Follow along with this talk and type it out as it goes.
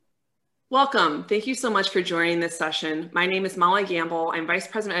Welcome. Thank you so much for joining this session. My name is Molly Gamble. I'm Vice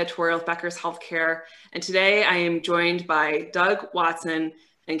President Editorial of Becker's Healthcare, and today I am joined by Doug Watson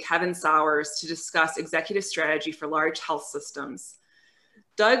and Kevin Sowers to discuss executive strategy for large health systems.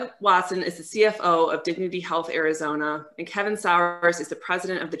 Doug Watson is the CFO of Dignity Health Arizona, and Kevin Sowers is the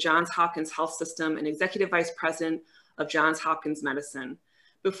President of the Johns Hopkins Health System and Executive Vice President of Johns Hopkins Medicine.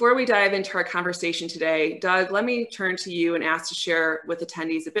 Before we dive into our conversation today, Doug, let me turn to you and ask to share with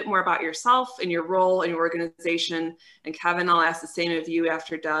attendees a bit more about yourself and your role in your organization. And Kevin, I'll ask the same of you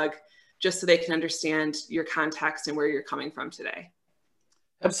after Doug, just so they can understand your context and where you're coming from today.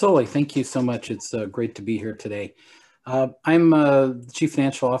 Absolutely. Thank you so much. It's great to be here today. I'm the Chief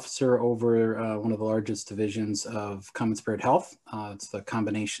Financial Officer over one of the largest divisions of CommonSpirit Health. It's the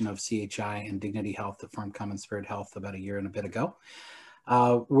combination of CHI and Dignity Health that formed CommonSpirit Health about a year and a bit ago.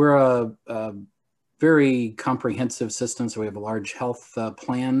 We're a very comprehensive system, so we have a large health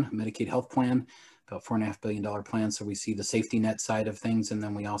plan, Medicaid health plan, about $4.5 billion plan, so we see the safety net side of things, and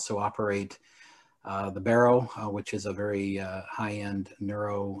then we also operate the Barrow, which is a very high-end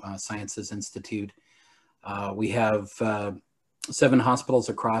neurosciences institute. We have 7 hospitals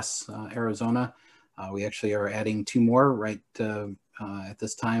across Arizona. We actually are adding 2 more right at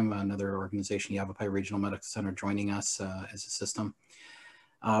this time, another organization, Yavapai Regional Medical Center, joining us as a system.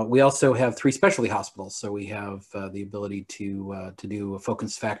 We also have 3 specialty hospitals, so we have the ability to do a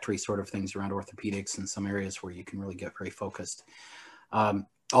focus factory sort of things around orthopedics in some areas where you can really get very focused. All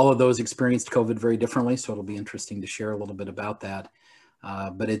of those experienced COVID very differently, so it'll be interesting to share a little bit about that.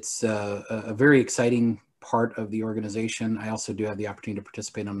 But it's a very exciting part of the organization. I also do have the opportunity to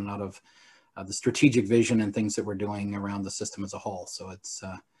participate in a lot of the strategic vision and things that we're doing around the system as a whole. So it's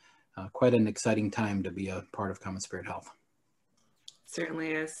quite an exciting time to be a part of CommonSpirit Health.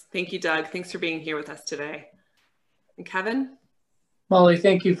 Certainly is. Thank you, Doug. Thanks for being here with us today. And Kevin? Molly,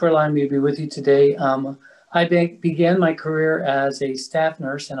 thank you for allowing me to be with you today. I began my career as a staff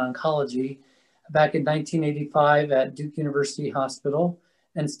nurse in oncology back in 1985 at Duke University Hospital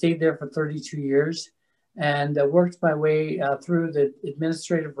and stayed there for 32 years and worked my way through the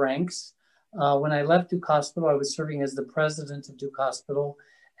administrative ranks. When I left Duke Hospital, I was serving as the president of Duke Hospital,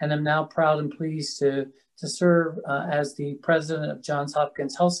 and I'm now proud and pleased to serve as the president of Johns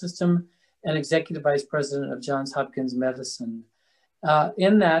Hopkins Health System and executive vice president of Johns Hopkins Medicine.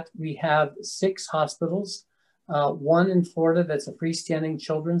 In that, we have 6 hospitals, 1 in Florida that's a freestanding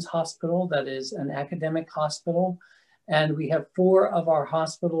children's hospital that is an academic hospital, and we have 4 of our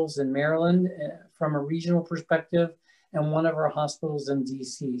hospitals in Maryland from a regional perspective, and 1 of our hospitals in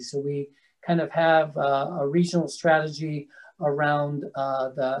DC. So we kind of have a regional strategy around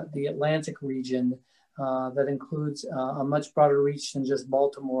the Atlantic region that includes a much broader reach than just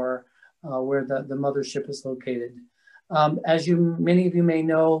Baltimore, where the mothership is located. As many of you may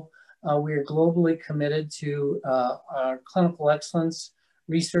know, we are globally committed to our clinical excellence,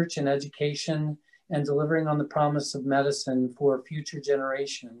 research and education, and delivering on the promise of medicine for future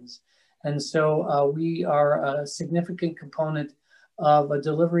generations. And so we are a significant component of a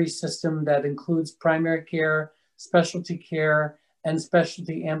delivery system that includes primary care, specialty care, and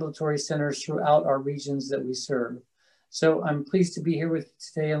specialty ambulatory centers throughout our regions that we serve. So I'm pleased to be here with you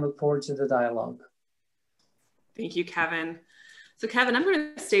today and look forward to the dialogue. Thank you, Kevin. So Kevin, I'm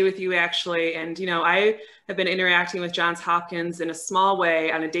going to stay with you actually. And, I have been interacting with Johns Hopkins in a small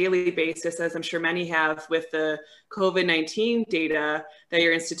way on a daily basis, as I'm sure many have, with the COVID-19 data that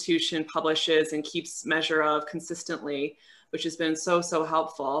your institution publishes and keeps measure of consistently, which has been so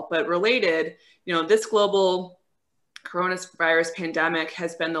helpful. But related, this global coronavirus pandemic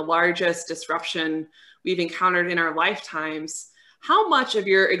has been the largest disruption we've encountered in our lifetimes. How much of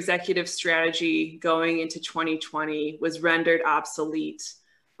your executive strategy going into 2020 was rendered obsolete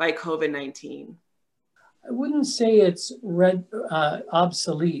by COVID-19? I wouldn't say it's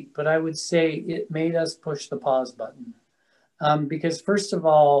obsolete, but I would say it made us push the pause button. Because first of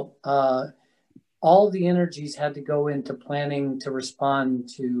all the energies had to go into planning to respond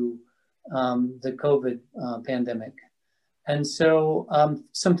to the COVID pandemic. And so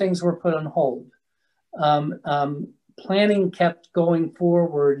some things were put on hold. Planning kept going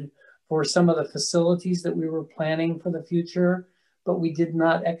forward for some of the facilities that we were planning for the future, but we did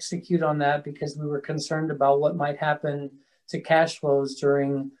not execute on that because we were concerned about what might happen to cash flows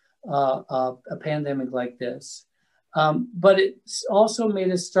during a pandemic like this. But it also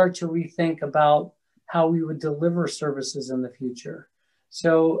made us start to rethink about how we would deliver services in the future.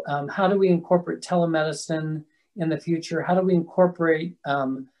 So how do we incorporate telemedicine in the future? How do we incorporate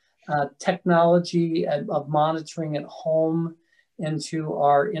technology of monitoring at home into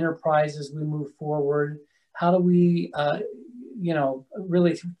our enterprise as we move forward? How do we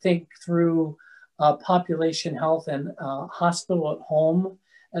really think through population health and hospital at home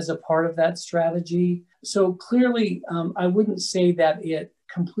as a part of that strategy. So clearly, I wouldn't say that it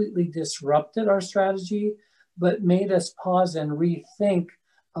completely disrupted our strategy, but made us pause and rethink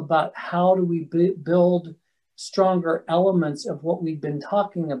about how do we build stronger elements of what we've been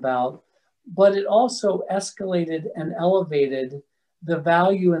talking about. But it also escalated and elevated the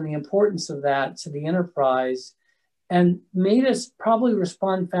value and the importance of that to the enterprise, and made us probably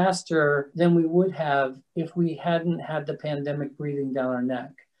respond faster than we would have if we hadn't had the pandemic breathing down our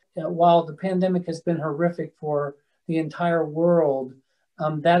neck. While the pandemic has been horrific for the entire world,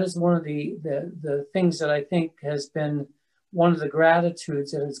 that is one of the things that I think has been one of the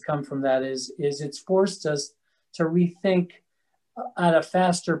gratitudes that has come from that is it's forced us to rethink at a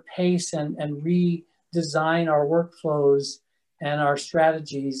faster pace and redesign our workflows and our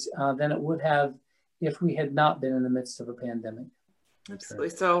strategies than it would have if we had not been in the midst of a pandemic. Absolutely.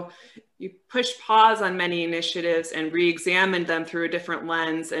 So you pushed pause on many initiatives and re-examined them through a different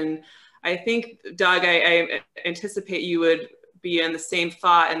lens. And I think, Doug, I anticipate you would be in the same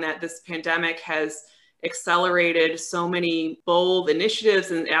thought, and that this pandemic has accelerated so many bold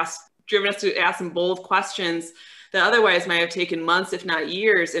initiatives and driven us to ask some bold questions that otherwise might have taken months, if not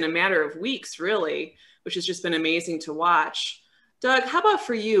years, in a matter of weeks, really, which has just been amazing to watch. Doug, how about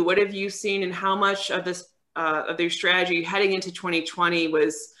for you? What have you seen, and how much of this of their strategy heading into 2020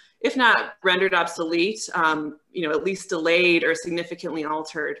 was, if not rendered obsolete, at least delayed or significantly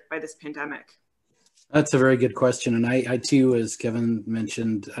altered by this pandemic? That's a very good question. And I too, as Kevin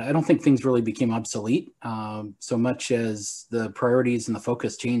mentioned, I don't think things really became obsolete so much as the priorities and the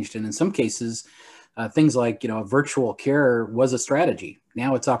focus changed. And in some cases, things like, virtual care was a strategy.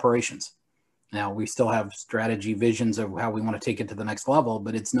 Now it's operations. Now we still have strategy visions of how we want to take it to the next level,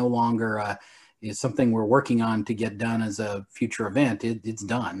 but it's no longer something we're working on to get done as a future event. It's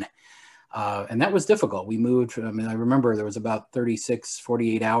done. And that was difficult. We moved, I remember there was about 36,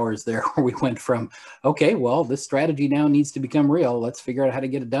 48 hours there where we went from, okay, well, this strategy now needs to become real. Let's figure out how to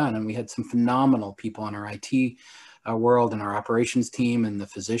get it done. And we had some phenomenal people in our IT world and our operations team and the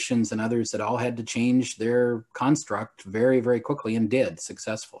physicians and others that all had to change their construct very, very quickly, and did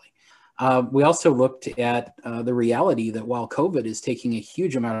successfully. We also looked at the reality that while COVID is taking a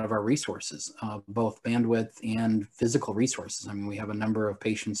huge amount of our resources, both bandwidth and physical resources. I mean, we have a number of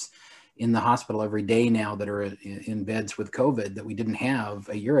patients in the hospital every day now that are in beds with COVID that we didn't have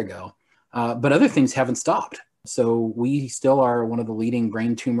a year ago. But other things haven't stopped. So we still are one of the leading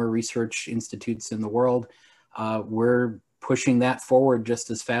brain tumor research institutes in the world. We're pushing that forward just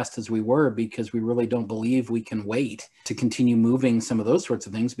as fast as we were, because we really don't believe we can wait to continue moving some of those sorts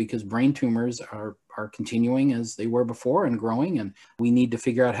of things, because brain tumors are continuing as they were before and growing, and we need to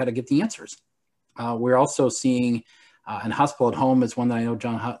figure out how to get the answers. We're also seeing, and hospital at home is one that I know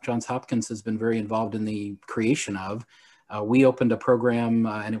Johns Hopkins has been very involved in the creation of. We opened a program,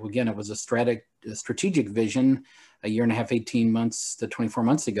 and it was a strategic vision a year and a half, 18 months to 24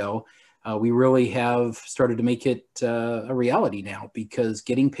 months ago. We really have started to make it a reality now, because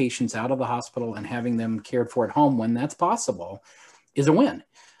getting patients out of the hospital and having them cared for at home when that's possible is a win.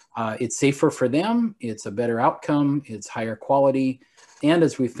 It's safer for them, it's a better outcome, it's higher quality. And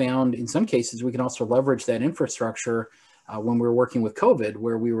as we found, in some cases, we can also leverage that infrastructure when we were working with COVID,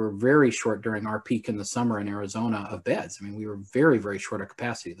 where we were very short during our peak in the summer in Arizona of beds. I mean, we were very, very short of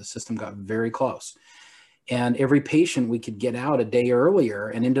capacity. The system got very close. And every patient we could get out a day earlier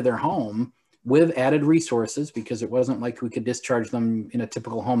and into their home with added resources, because it wasn't like we could discharge them in a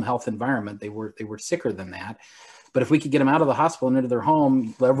typical home health environment. They were sicker than that. But if we could get them out of the hospital and into their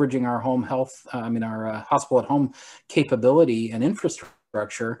home, leveraging our home health, our hospital at home capability and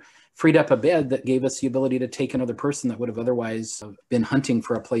infrastructure, freed up a bed that gave us the ability to take another person that would have otherwise been hunting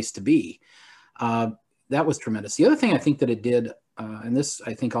for a place to be. That was tremendous. The other thing I think that it did, and this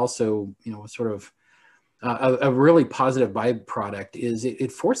I think also, sort of a really positive byproduct, is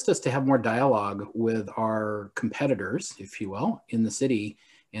it forced us to have more dialogue with our competitors, if you will, in the city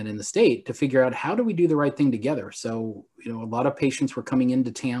and in the state, to figure out how do we do the right thing together. So, a lot of patients were coming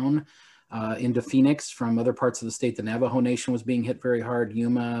into town, into Phoenix from other parts of the state. The Navajo Nation was being hit very hard,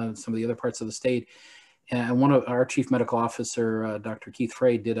 Yuma, some of the other parts of the state. And one of our chief medical officer, Dr. Keith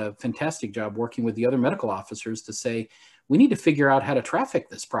Frey, did a fantastic job working with the other medical officers to say, we need to figure out how to traffic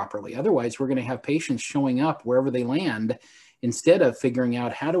this properly. Otherwise, we're going to have patients showing up wherever they land, instead of figuring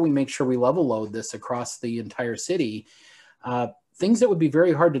out how do we make sure we level load this across the entire city. Things that would be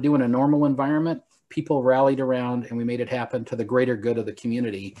very hard to do in a normal environment, people rallied around, and we made it happen to the greater good of the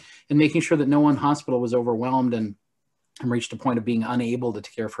community, and making sure that no one hospital was overwhelmed and reached a point of being unable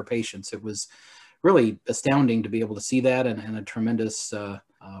to care for patients. It was really astounding to be able to see that, and a tremendous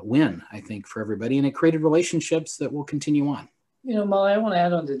win, I think, for everybody. And it created relationships that will continue on. You know, Molly, I want to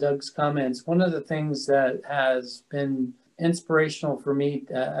add on to Doug's comments. One of the things that has been inspirational for me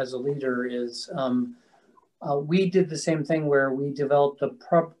as a leader is we did the same thing where we developed a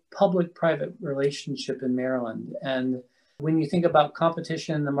public-private relationship in Maryland. And when you think about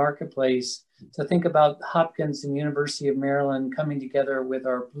competition in the marketplace, to think about Hopkins and University of Maryland coming together with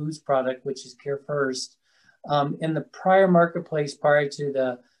our Blues product, which is CareFirst, in the prior marketplace prior to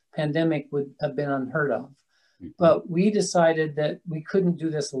the pandemic would have been unheard of. But we decided that we couldn't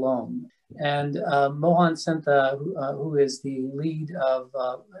do this alone. And Mohan Sentha, who is the lead of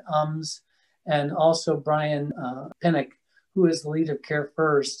UMS, and also Brian Pinnock, who is the lead of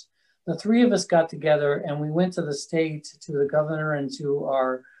CareFirst, the three of us got together and we went to the state, to the governor and to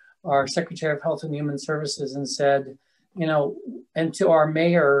our Secretary of Health and Human Services and said, you know, and to our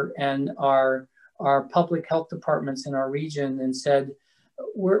mayor and our public health departments in our region and said,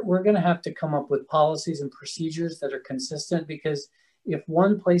 we're going to have to come up with policies and procedures that are consistent, because if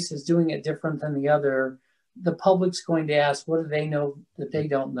one place is doing it different than the other, the public's going to ask, what do they know that they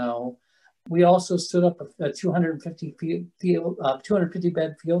don't know? We also stood up a 250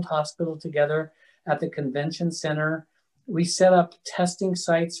 bed field hospital together at the convention center. We set up testing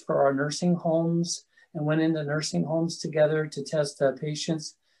sites for our nursing homes and went into nursing homes together to test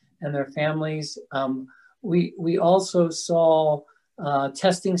patients and their families. We also saw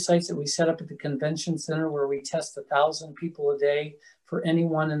testing sites that we set up at the convention center where we test 1,000 people a day for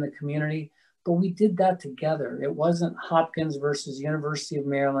anyone in the community. But we did that together. It wasn't Hopkins versus University of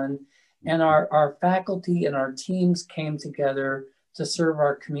Maryland. And our faculty and our teams came together to serve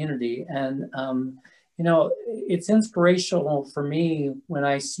our community. And, you know, it's inspirational for me when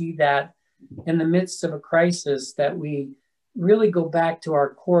I see that in the midst of a crisis that we really go back to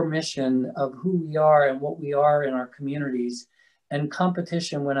our core mission of who we are and what we are in our communities. And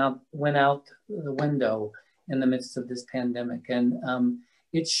competition went out the window in the midst of this pandemic. And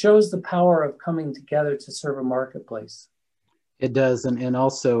it shows the power of coming together to serve a marketplace. It does. And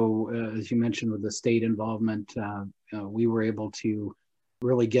also, as you mentioned, with the state involvement, we were able to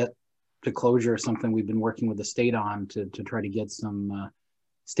really get to closure something we've been working with the state on to try to get some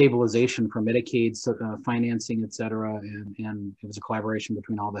stabilization for Medicaid financing, et cetera. And it was a collaboration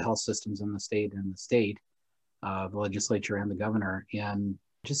between all the health systems in the state and the legislature and the governor. And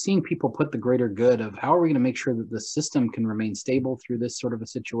just seeing people put the greater good of how are we going to make sure that the system can remain stable through this sort of a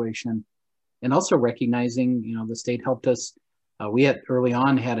situation. And also recognizing, you know, the state helped us. We had early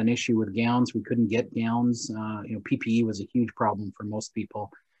on had an issue with gowns. We couldn't get gowns. You know, PPE was a huge problem for most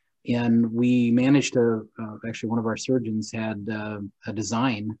people. And we managed to, actually one of our surgeons had a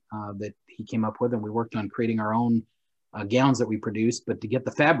design that he came up with, and we worked on creating our own gowns that we produced. But to get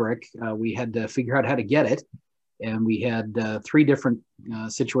the fabric, we had to figure out how to get it. And we had 3 different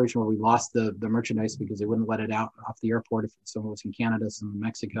situations where we lost the merchandise because they wouldn't let it out off the airport. If some was in Canada, some in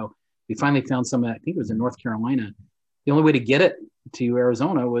Mexico. We finally found some, I think it was in North Carolina. The only way to get it to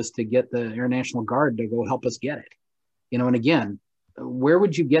Arizona was to get the Air National Guard to go help us get it. You know, and again, where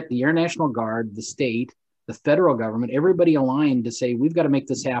would you get the Air National Guard, the state, the federal government, everybody aligned to say, we've got to make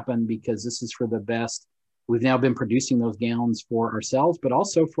this happen because this is for the best. We've now been producing those gowns for ourselves, but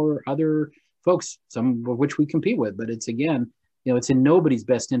also for other folks, some of which we compete with. But it's, again, you know, it's in nobody's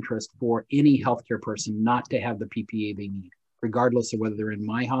best interest for any healthcare person not to have the PPE they need, regardless of whether they're in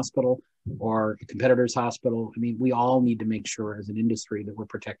my hospital or a competitor's hospital. I mean, we all need to make sure as an industry that we're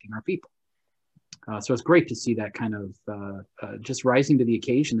protecting our people. So it's great to see that kind of just rising to the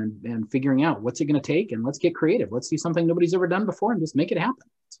occasion and figuring out what's it going to take, and let's get creative. Let's do something nobody's ever done before and just make it happen.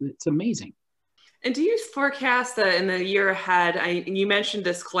 It's amazing. And do you forecast that in the year ahead, you mentioned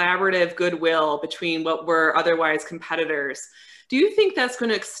this collaborative goodwill between what were otherwise competitors. Do you think that's going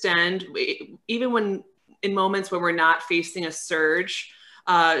to extend even when in moments when we're not facing a surge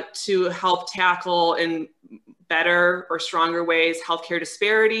to help tackle in better or stronger ways healthcare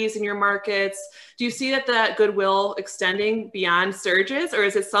disparities in your markets? Do you see that goodwill extending beyond surges, or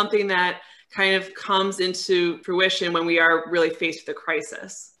is it something that kind of comes into fruition when we are really faced with a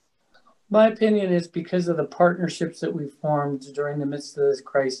crisis? My opinion is because of the partnerships that we formed during the midst of this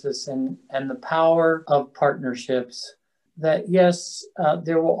crisis and the power of partnerships, that yes,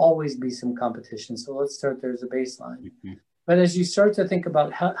 there will always be some competition. So let's start there as a baseline. Mm-hmm. But as you start to think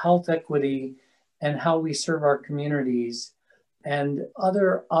about health equity and how we serve our communities and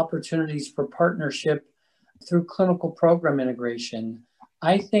other opportunities for partnership through clinical program integration,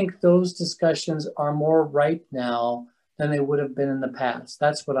 I think those discussions are more ripe now than they would have been in the past.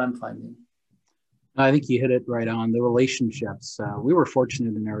 That's what I'm finding. I think you hit it right on the relationships. We were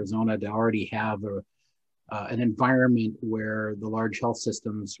fortunate in Arizona to already have an environment where the large health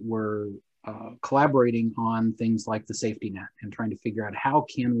systems were collaborating on things like the safety net and trying to figure out how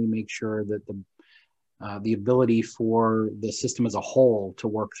can we make sure that the ability for the system as a whole to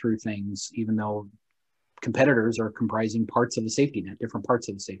work through things, even though competitors are comprising parts of the safety net, different parts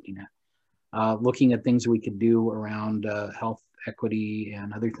of the safety net, looking at things we could do around health equity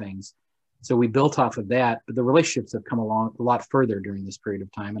and other things. So we built off of that, but the relationships have come along a lot further during this period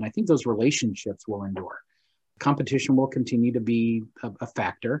of time. And I think those relationships will endure. Competition will continue to be a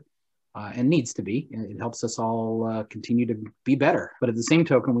factor and needs to be. It helps us all continue to be better. But at the same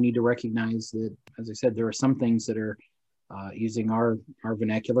token, we need to recognize that, as I said, there are some things that are using our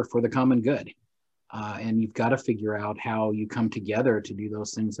vernacular for the common good. And you've got to figure out how you come together to do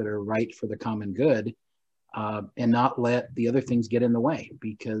those things that are right for the common good. And not let the other things get in the way,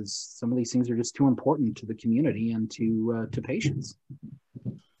 because some of these things are just too important to the community and to patients.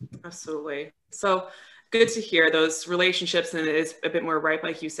 Absolutely. So good to hear those relationships, and it is a bit more ripe,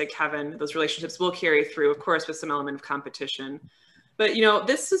 like you said, Kevin. Those relationships will carry through, of course, with some element of competition. But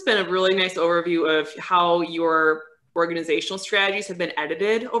this has been a really nice overview of how your organizational strategies have been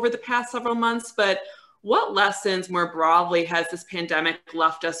edited over the past several months. But what lessons more broadly has this pandemic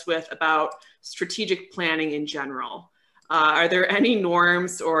left us with about strategic planning in general? Are there any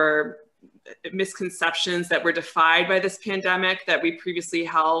norms or misconceptions that were defied by this pandemic that we previously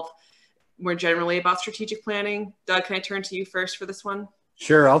held more generally about strategic planning? Doug, can I turn to you first for this one?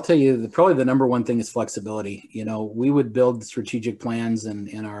 Sure. I'll tell you, probably the number one thing is flexibility. We would build strategic plans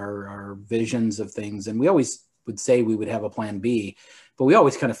and our visions of things. And we always would say we would have a plan B, but we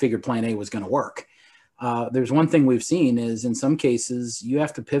always kind of figured plan A was going to work. There's one thing we've seen is in some cases, you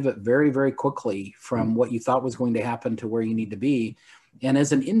have to pivot very, very quickly from what you thought was going to happen to where you need to be. And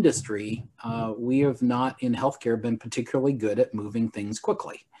as an industry, we have not in healthcare been particularly good at moving things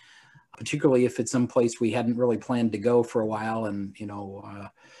quickly, particularly if it's someplace we hadn't really planned to go for a while. And,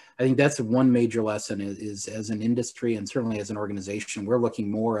 I think that's one major lesson is as an industry and certainly as an organization, we're looking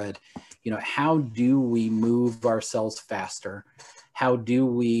more at, how do we move ourselves faster? How do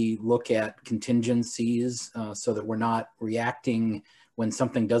we look at contingencies so that we're not reacting when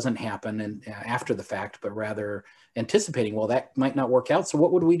something doesn't happen and after the fact, but rather anticipating, well, that might not work out. So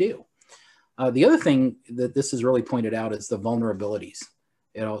what would we do? The other thing that this has really pointed out is the vulnerabilities.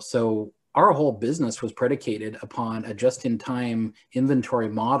 So our whole business was predicated upon a just-in-time inventory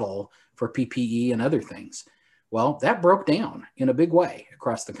model for PPE and other things. Well, that broke down in a big way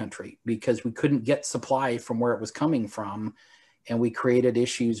across the country because we couldn't get supply from where it was coming from. And we created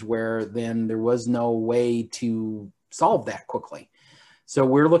issues where then there was no way to solve that quickly. So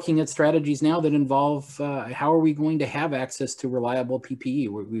we're looking at strategies now that involve how are we going to have access to reliable PPE?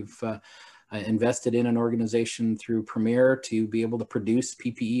 We've invested in an organization through Premier to be able to produce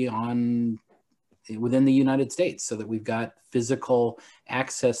PPE within the United States so that we've got physical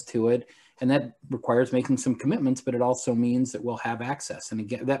access to it. And that requires making some commitments, but it also means that we'll have access. And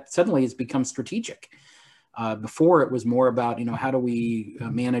again, that suddenly has become strategic. Before it was more about, how do we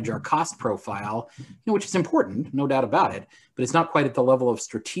manage our cost profile, which is important, no doubt about it, but it's not quite at the level of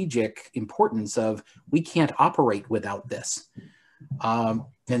strategic importance of we can't operate without this.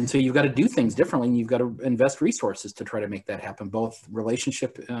 And so you've got to do things differently and you've got to invest resources to try to make that happen, both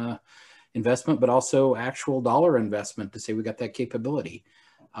relationship investment, but also actual dollar investment to say we got that capability.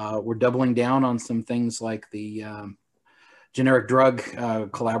 We're doubling down on some things like the generic drug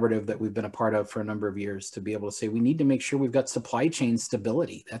collaborative that we've been a part of for a number of years to be able to say we need to make sure we've got supply chain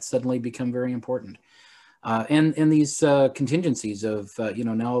stability. That's suddenly become very important. And these contingencies of,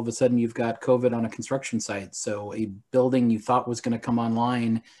 now all of a sudden you've got COVID on a construction site. So a building you thought was going to come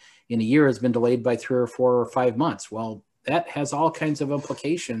online in a year has been delayed by 3 or 4 or 5 months. Well, that has all kinds of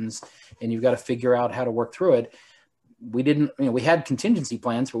implications and you've got to figure out how to work through it. We had contingency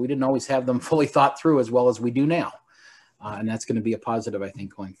plans, but we didn't always have them fully thought through as well as we do now. And that's going to be a positive, I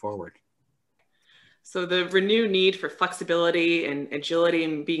think, going forward. So the renewed need for flexibility and agility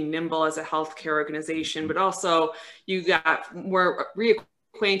and being nimble as a healthcare organization, but also you got more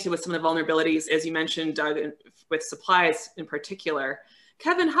reacquainted with some of the vulnerabilities, as you mentioned, Doug, with supplies in particular.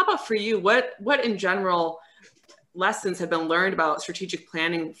 Kevin, how about for you? What in general lessons have been learned about strategic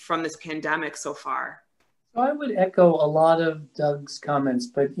planning from this pandemic so far? So I would echo a lot of Doug's comments,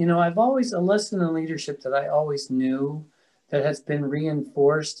 but I've always, a lesson in leadership that I always knew that has been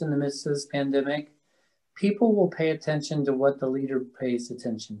reinforced in the midst of this pandemic: people will pay attention to what the leader pays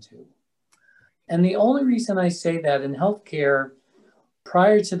attention to. And the only reason I say that in healthcare,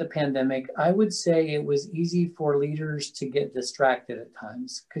 prior to the pandemic, I would say it was easy for leaders to get distracted at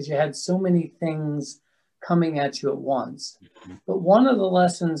times because you had so many things coming at you at once. But one of the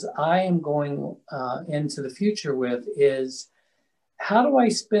lessons I am going into the future with is, how do I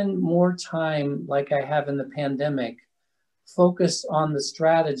spend more time, like I have in the pandemic, focused on the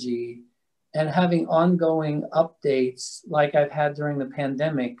strategy and having ongoing updates like I've had during the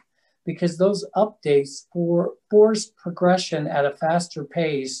pandemic? Because those updates force progression at a faster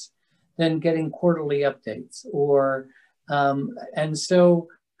pace than getting quarterly updates.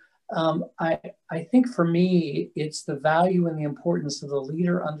 I think for me, it's the value and the importance of the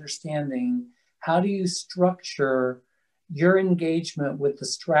leader understanding how do you structure your engagement with the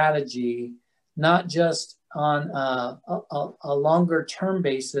strategy, not just on a longer term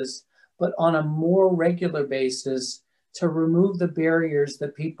basis, but on a more regular basis to remove the barriers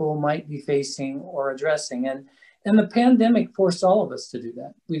that people might be facing or addressing. And the pandemic forced all of us to do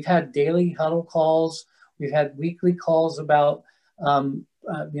that. We've had daily huddle calls. We've had weekly calls about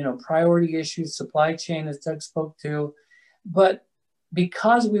priority issues, supply chain, as Doug spoke to. But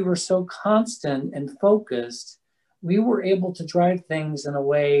because we were so constant and focused, we were able to drive things in a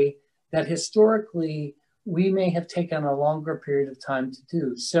way that historically we may have taken a longer period of time to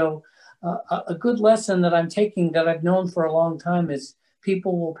do. So a good lesson that I'm taking that I've known for a long time is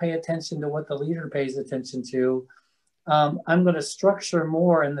people will pay attention to what the leader pays attention to. I'm going to structure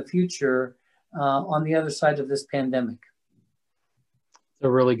more in the future on the other side of this pandemic. A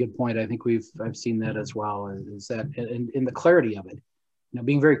really good point. I think I've seen that as well, is that in the clarity of it,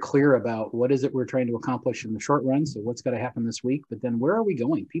 being very clear about what is it we're trying to accomplish in the short run. So what's going to happen this week, but then where are we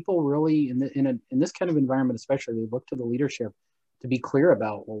going? People really in this kind of environment, especially, they look to the leadership to be clear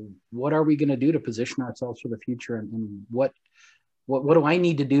about, well, what are we going to do to position ourselves for the future, and what do I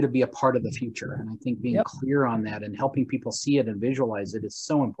need to do to be a part of the future? And I think being clear on that and helping people see it and visualize it is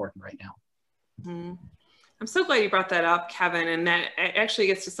so important right now. Mm-hmm. I'm so glad you brought that up, Kevin. And that actually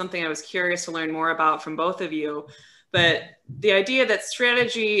gets to something I was curious to learn more about from both of you. But the idea that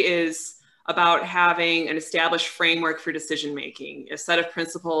strategy is about having an established framework for decision making, a set of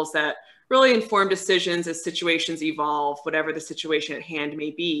principles that really inform decisions as situations evolve, whatever the situation at hand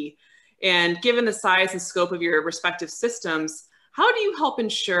may be. And given the size and scope of your respective systems, how do you help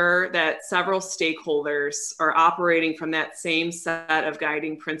ensure that several stakeholders are operating from that same set of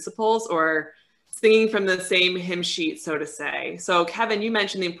guiding principles, or singing from the same hymn sheet, so to say? So Kevin, you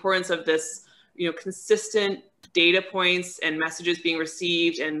mentioned the importance of this, consistent data points and messages being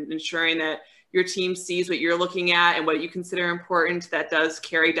received, and ensuring that your team sees what you're looking at and what you consider important that does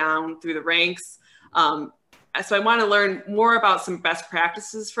carry down through the ranks. So I want to learn more about some best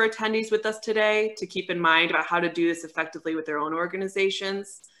practices for attendees with us today to keep in mind about how to do this effectively with their own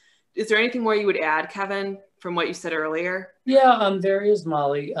organizations. Is there anything more you would add, Kevin, from what you said earlier? Yeah, there is,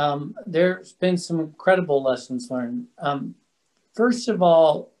 Molly. There's been some incredible lessons learned. First of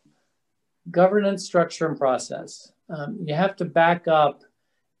all, governance, structure, and process. You have to back up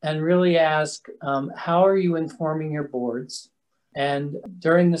and really ask, how are you informing your boards? And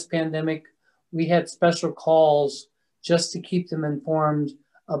during this pandemic, we had special calls just to keep them informed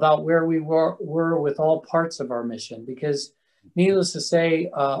about where we were with all parts of our mission, because needless to say,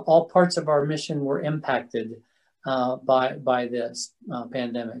 all parts of our mission were impacted by this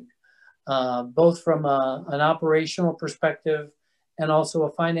pandemic, both from an operational perspective and also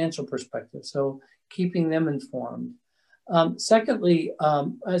a financial perspective. So keeping them informed. Secondly,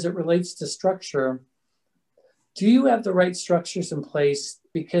 as it relates to structure, do you have the right structures in place?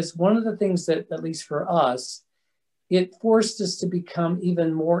 Because one of the things that, at least for us, it forced us to become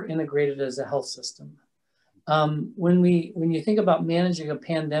even more integrated as a health system. When you think about managing a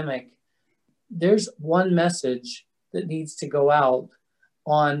pandemic, there's one message that needs to go out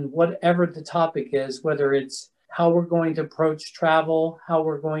on whatever the topic is, whether it's how we're going to approach travel, how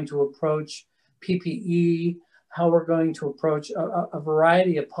we're going to approach PPE, how we're going to approach a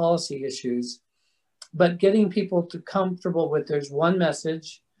variety of policy issues. But getting people to comfortable with, there's one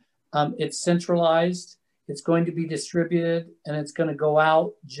message, it's centralized, it's going to be distributed, and it's going to go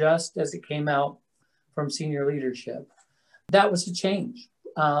out just as it came out from senior leadership. That was a change.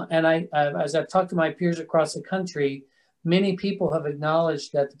 And as I've talked to my peers across the country, many people have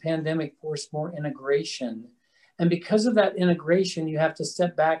acknowledged that the pandemic forced more integration. And because of that integration, you have to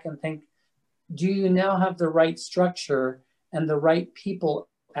step back and think, do you now have the right structure and the right people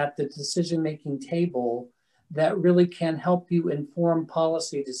at the decision-making table that really can help you inform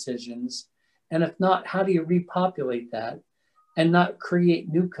policy decisions? And if not, how do you repopulate that and not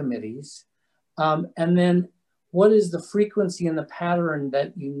create new committees? And then what is the frequency and the pattern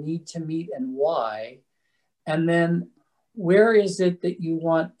that you need to meet and why? And then where is it that you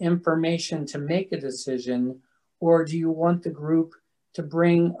want information to make a decision, or do you want the group to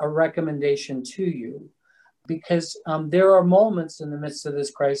bring a recommendation to you? Because there are moments in the midst of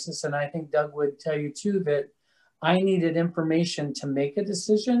this crisis, and I think Doug would tell you too, that I needed information to make a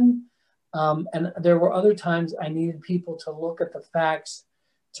decision. And there were other times I needed people to look at the facts,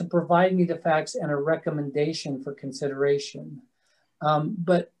 to provide me the facts and a recommendation for consideration.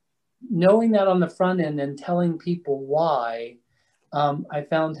 But knowing that on the front end and telling people why, I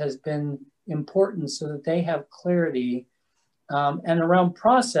found has been important so that they have clarity. And around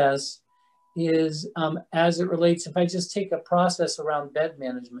process is as it relates, if I just take a process around bed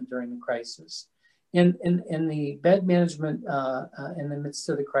management during the crisis, in the bed management in the midst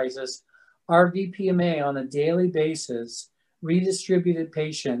of the crisis, our VPMA on a daily basis redistributed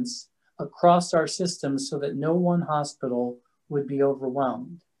patients across our systems so that no one hospital would be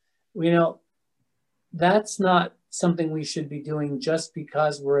overwhelmed. You know, that's not something we should be doing just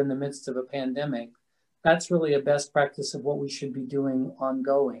because we're in the midst of a pandemic. That's really a best practice of what we should be doing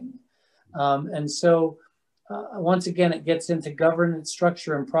ongoing. And so once again, it gets into governance,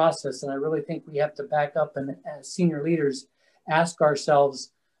 structure, and process. And I really think we have to back up and as senior leaders, ask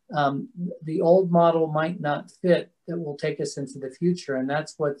ourselves, the old model might not fit that will take us into the future. And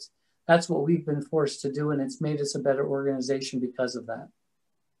that's what we've been forced to do. And it's made us a better organization because of that.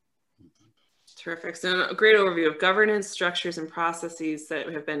 Terrific. So a great overview of governance, structures, and processes that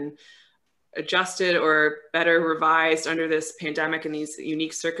have been adjusted or better revised under this pandemic and these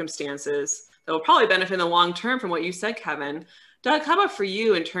unique circumstances that will probably benefit in the long term from what you said, Kevin. Doug, how about for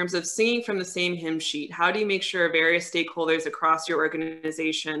you in terms of singing from the same hymn sheet? How do you make sure various stakeholders across your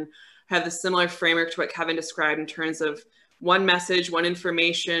organization have the similar framework to what Kevin described in terms of one message, one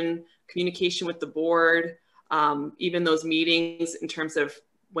information, communication with the board, even those meetings in terms of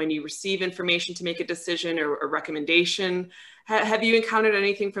when you receive information to make a decision or a recommendation? Have you encountered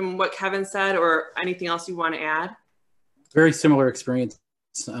anything from what Kevin said or anything else you want to add? Very similar experience.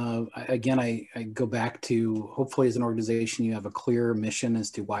 Again, I go back to hopefully as an organization, you have a clear mission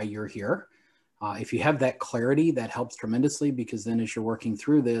as to why you're here. If you have that clarity, that helps tremendously because then as you're working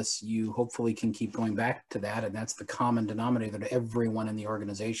through this, you hopefully can keep going back to that. And that's the common denominator that everyone in the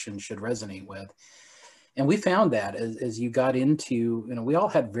organization should resonate with. And we found that as you got into, we all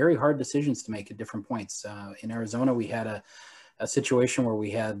had very hard decisions to make at different points. In Arizona, we had a situation where we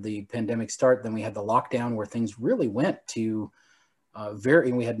had the pandemic start, then we had the lockdown where things really went to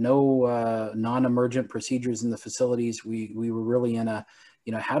we had no non-emergent procedures in the facilities. We were really in a,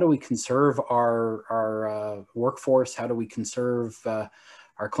 how do we conserve our workforce? How do we conserve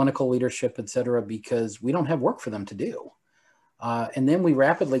our clinical leadership, et cetera, because we don't have work for them to do. And then we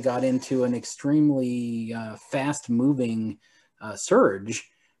rapidly got into an extremely fast-moving surge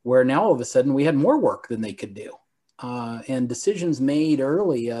where now all of a sudden we had more work than they could do. And decisions made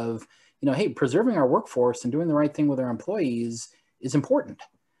early of, hey, preserving our workforce and doing the right thing with our employees is important.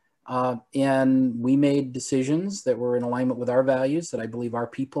 And we made decisions that were in alignment with our values that I believe our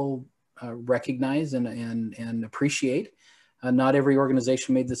people recognize and appreciate. Not every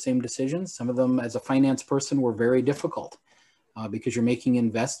organization made the same decisions. Some of them, as a finance person, were very difficult. Because you're making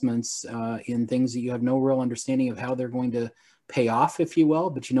investments in things that you have no real understanding of how they're going to pay off, if you will,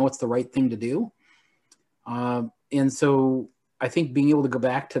 but it's the right thing to do. And so I think being able to go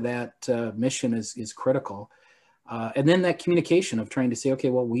back to that mission is critical. And then that communication of trying to say, okay,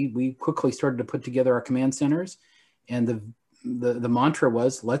 well, we quickly started to put together our command centers. And the mantra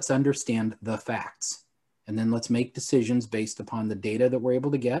was, let's understand the facts. And then let's make decisions based upon the data that we're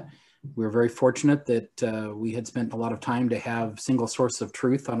able to get. We were very fortunate that we had spent a lot of time to have single source of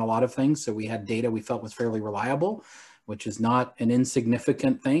truth on a lot of things. So we had data we felt was fairly reliable, which is not an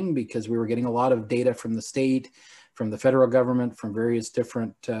insignificant thing because we were getting a lot of data from the state, from the federal government, from various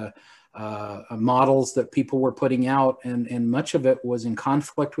different models that people were putting out. And much of it was in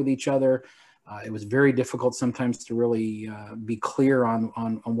conflict with each other. It was very difficult sometimes to really be clear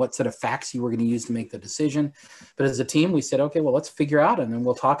on what set of facts you were going to use to make the decision. But as a team, we said, okay, well, let's figure out and then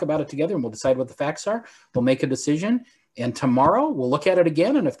we'll talk about it together and we'll decide what the facts are. We'll make a decision. And tomorrow we'll look at it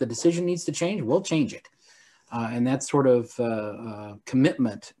again. And if the decision needs to change, we'll change it. And that sort of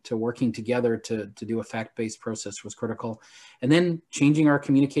commitment to working together to do a fact-based process was critical. And then changing our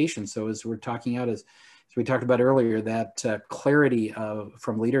communication. So as we're talking out, as we talked about earlier, that clarity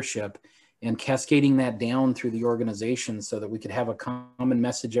from leadership and cascading that down through the organization so that we could have a common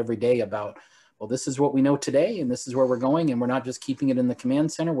message every day about, well, this is what we know today and this is where we're going. And we're not just keeping it in the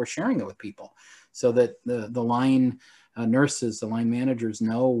command center, we're sharing it with people so that the line nurses, the line managers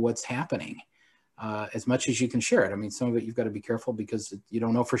know what's happening. as much as you can share it. I mean, some of it you've got to be careful because you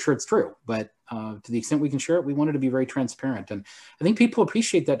don't know for sure it's true, but to the extent we can share it, we wanted to be very transparent. And I think people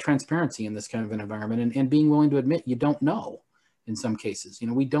appreciate that transparency in this kind of an environment, and being willing to admit you don't know in some cases. You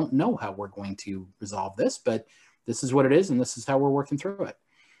know, we don't know how we're going to resolve this, but this is what it is, and this is how we're working through it.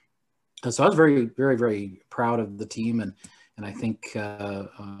 So I was very, very, very proud of the team, and I think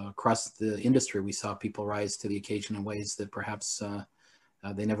across the industry, we saw people rise to the occasion in ways that perhaps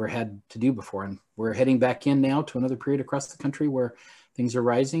they never had to do before. And we're heading back in now to another period across the country where things are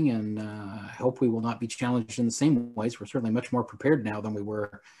rising, and I hope we will not be challenged in the same ways. We're certainly much more prepared now than we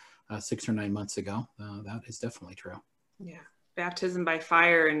were 6 or 9 months ago. That is definitely true. Yeah, baptism by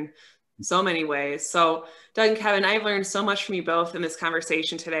fire in so many ways. So Doug and Kevin, I've learned so much from you both in this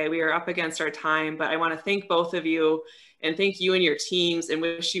conversation today. We are up against our time, but I want to thank both of you and thank you and your teams and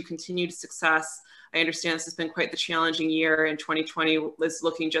wish you continued success. I understand this has been quite the challenging year, and 2020 is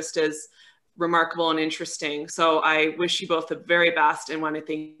looking just as remarkable and interesting. So I wish you both the very best and want to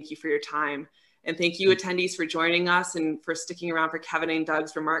thank you for your time. And thank you attendees for joining us and for sticking around for Kevin and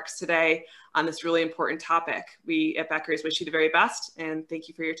Doug's remarks today on this really important topic. We at Becker's wish you the very best and thank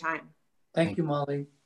you for your time. Thank you, Molly.